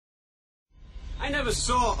ever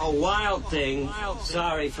saw a wild thing,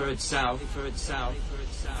 sorry for itself.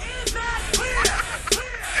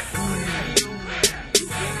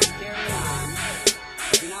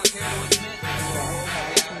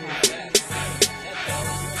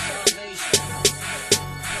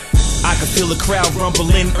 I can feel the crowd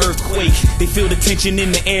rumbling, earthquake. They feel the tension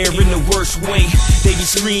in the air in the worst way. They be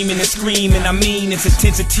screaming and screaming, I mean its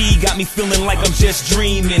intensity got me feeling like I'm just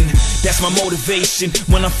dreaming. That's my motivation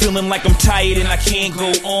when I'm feeling like I'm tired and I can't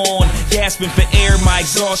go on. Gasping for air, my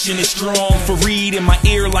exhaustion is strong. For read in my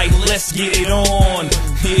ear like let's get it on.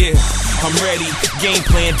 Yeah, I'm ready, game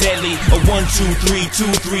plan deadly. A 1, 2, 3, 2,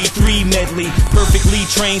 3, 3 medley. Perfectly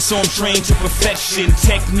trained, so I'm trained to perfection.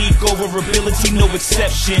 Technique over ability, no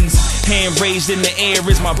exceptions. Hand raised in the air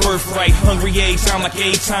is my birthright. Hungry a time like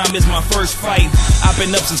a time is my first fight. I've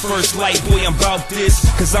been up since first light, boy I'm about this.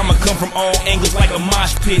 Cause I'ma come from all angles like a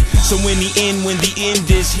mosh pit. So in the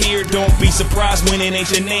end is here, don't be surprised when it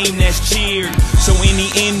ain't your name that's cheered. So in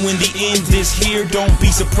the end is here, don't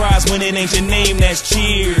be surprised when it ain't your name that's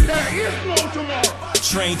cheered. There is no tomorrow.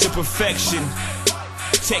 Trained to perfection.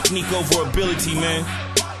 Technique over ability, man.